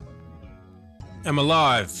am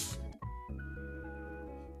alive.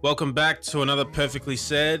 Welcome back to another Perfectly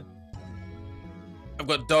Said. I've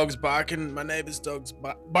got dogs barking. My neighbor's dogs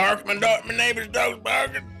barking. My neighbor's dogs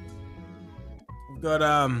barking. I've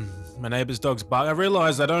got my neighbor's dogs barking. I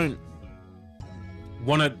realized I don't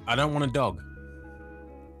want a dog.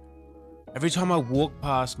 Every time I walk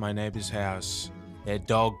past my neighbor's house, their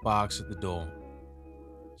dog barks at the door.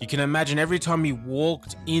 You can imagine every time you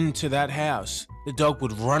walked into that house, the dog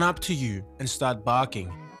would run up to you and start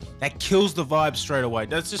barking. That kills the vibe straight away.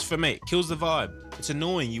 That's just for me. It kills the vibe. It's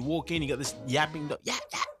annoying. You walk in, you got this yapping dog. Yap,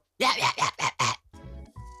 yap, yap, yap, yap, yap, yap.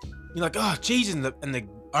 You're like, oh, geez. And the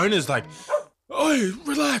owner's like, oh,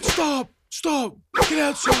 relax, stop, get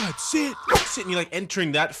outside, sit. And you're like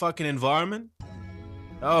entering that fucking environment.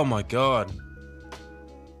 Oh my God.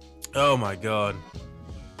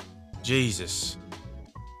 Jesus.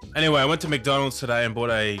 Anyway, I went to McDonald's today and bought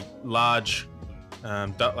a large,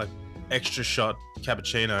 like extra shot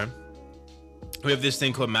cappuccino. We have this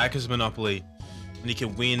thing called Macca's Monopoly, and you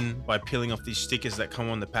can win by peeling off these stickers that come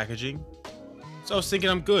on the packaging. So I was thinking,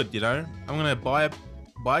 I'm good, you know. I'm gonna buy a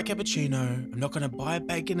cappuccino. I'm not gonna buy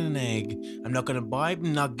bacon and egg. I'm not gonna buy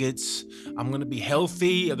nuggets. I'm gonna be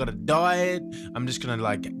healthy. I got a diet. I'm just gonna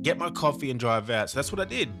like get my coffee and drive out. So that's what I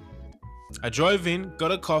did. I drove in,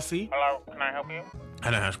 got a coffee. Hello, can I help you?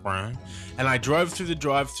 And a hash brown. And I drove through the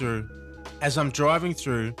drive-through. As I'm driving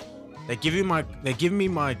through, they give me my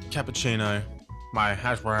cappuccino, my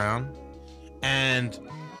hash brown, and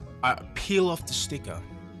I peel off the sticker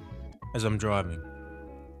as I'm driving.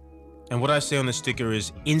 And what I see on the sticker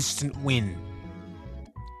is instant win.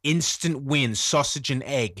 Instant win, sausage and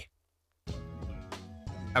egg.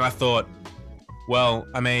 And I thought, well,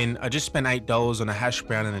 I mean, I just spent $8 on a hash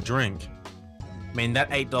brown and a drink. I mean, that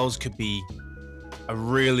 $8 could be a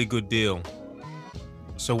really good deal.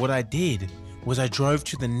 So what I did was I drove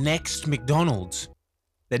to the next McDonald's.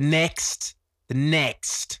 The next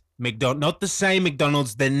McDonald's, not the same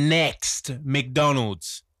McDonald's, the next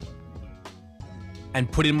McDonald's.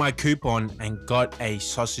 And put in my coupon and got a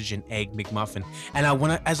sausage and egg McMuffin. And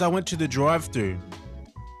as I went to the drive-thru,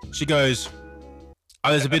 she goes, oh,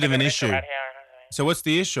 there's a bit of an issue. So what's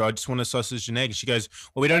the issue? I just want a sausage and egg. She goes,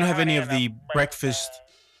 well, we don't have any of the breakfast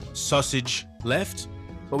sausage left,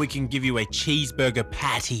 but we can give you a cheeseburger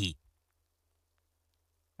patty.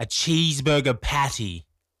 A cheeseburger patty.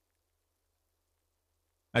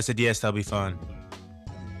 I said, yes, that'll be fine.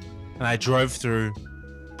 And I drove through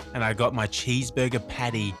and I got my cheeseburger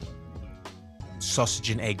patty sausage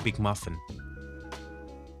and egg McMuffin.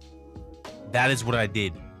 That is what I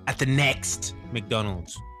did at the next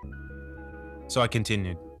McDonald's. So I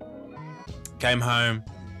continued. Came home.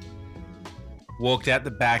 Walked out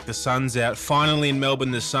the back. The sun's out. Finally in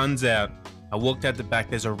Melbourne, the sun's out. I walked out the back.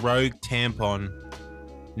 There's a rogue tampon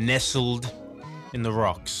nestled in the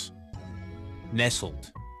rocks.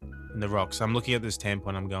 Nestled in the rocks. I'm looking at this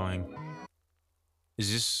tampon. I'm going, is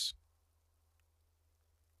this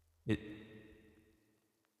it?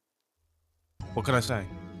 What can I say?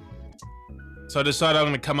 So I decided I'm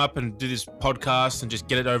going to come up and do this podcast and just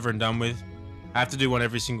get it over and done with. I have to do one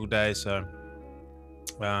every single day, so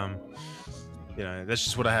you know, that's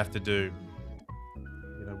just what I have to do.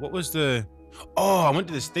 You know, what was the? Oh, I went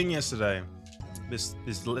to this thing yesterday. This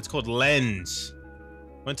it's called Lens.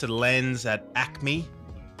 Went to Lens at Acme.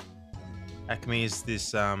 Acme is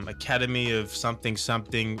this academy of something.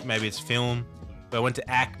 Maybe it's film. But I went to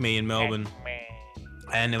Acme in Melbourne,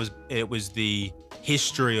 and it was the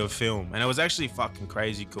history of film, and it was actually fucking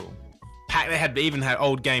crazy cool. They even had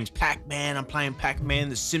old games. Pac-Man. I'm playing Pac-Man.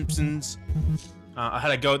 The Simpsons. I had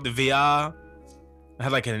to go at the VR. I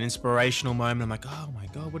had like an inspirational moment. I'm like, oh my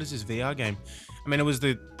God, what is this VR game? I mean, it was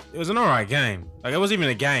an alright game. Like, it wasn't even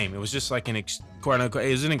a game. It was just like quote unquote,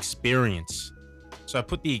 it was an experience. So I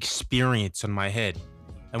put the experience on my head.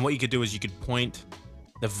 And what you could do is you could point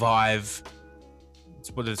the Vive.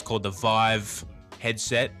 It's what it's called, the Vive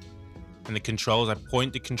headset. And the controls. I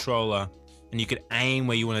point the controller. And you could aim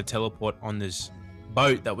where you want to teleport on this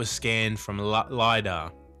boat that was scanned from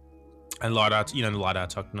LiDAR. And LiDAR, you know, LiDAR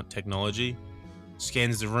technology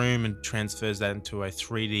scans the room and transfers that into a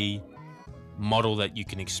 3D model that you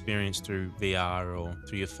can experience through VR or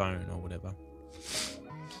through your phone or whatever.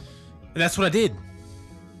 And that's what I did.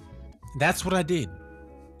 And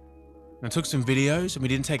I took some videos, and we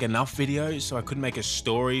didn't take enough videos, so I couldn't make a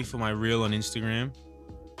story for my reel on Instagram.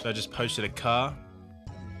 So I just posted a car.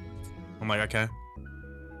 I'm like, okay.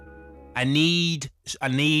 I need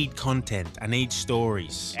content. I need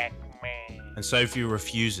stories. And Sophie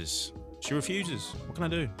refuses. She refuses. What can I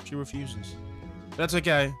do? She refuses. But that's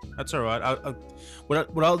okay. That's all right.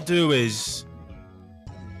 What I'll do is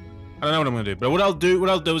I don't know what I'm gonna do, but what I'll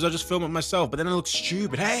do is I'll just film it myself. But then it looks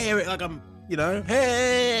stupid. Hey, like I'm, you know,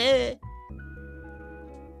 hey,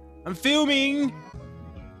 I'm filming.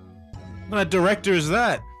 What kind of director is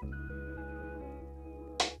that?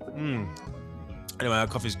 Anyway, our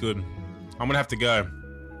coffee's good. I'm gonna have to go.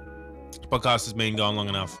 This podcast has been going long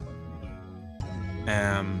enough.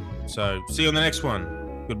 So see you on the next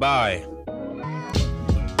one. Goodbye.